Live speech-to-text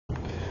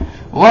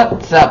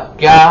What's up,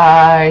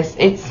 guys?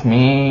 It's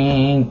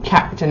me,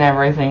 Captain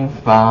Everything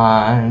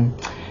Fun.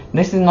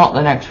 This is not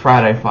the next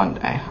Friday Fun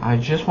Day. I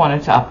just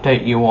wanted to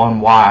update you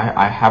on why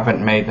I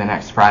haven't made the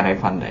next Friday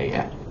Fun Day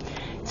yet.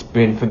 It's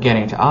been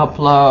forgetting to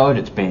upload,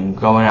 it's been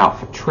going out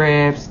for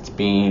trips, it's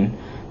been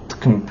the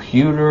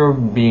computer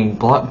being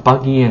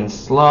buggy and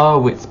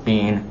slow, it's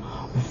been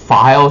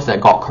files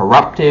that got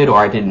corrupted or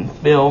I didn't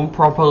film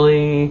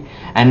properly,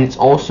 and it's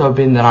also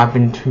been that I've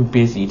been too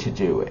busy to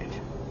do it.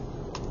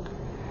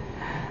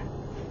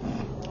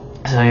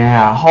 So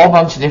yeah, a whole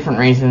bunch of different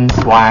reasons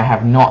why I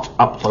have not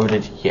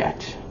uploaded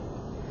yet.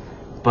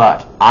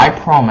 But I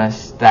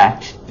promise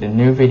that the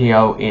new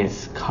video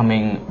is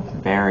coming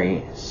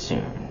very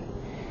soon.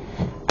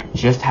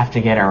 Just have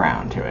to get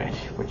around to it,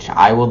 which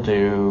I will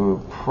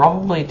do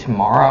probably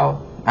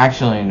tomorrow.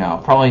 Actually, no,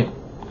 probably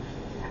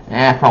in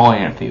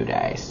a few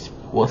days.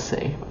 We'll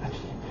see. But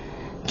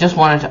just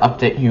wanted to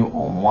update you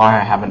on why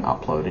I haven't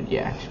uploaded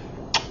yet.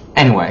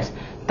 Anyways,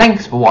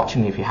 thanks for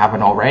watching. If you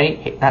haven't already,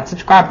 hit that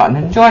subscribe button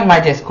and join my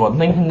Discord,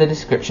 link in the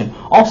description.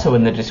 Also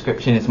in the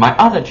description is my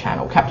other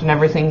channel, Captain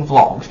Everything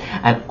Vlogs,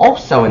 and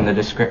also in the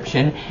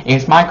description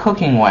is my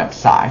cooking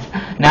website.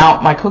 Now,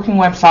 my cooking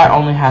website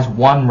only has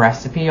one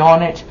recipe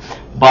on it,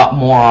 but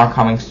more are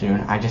coming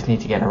soon. I just need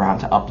to get around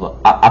to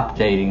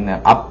uploading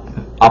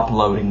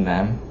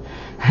them.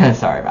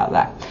 Sorry about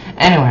that.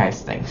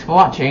 Anyways, thanks for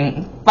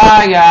watching.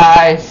 Bye,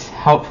 guys.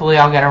 Hopefully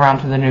I'll get around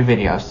to the new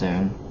video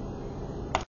soon.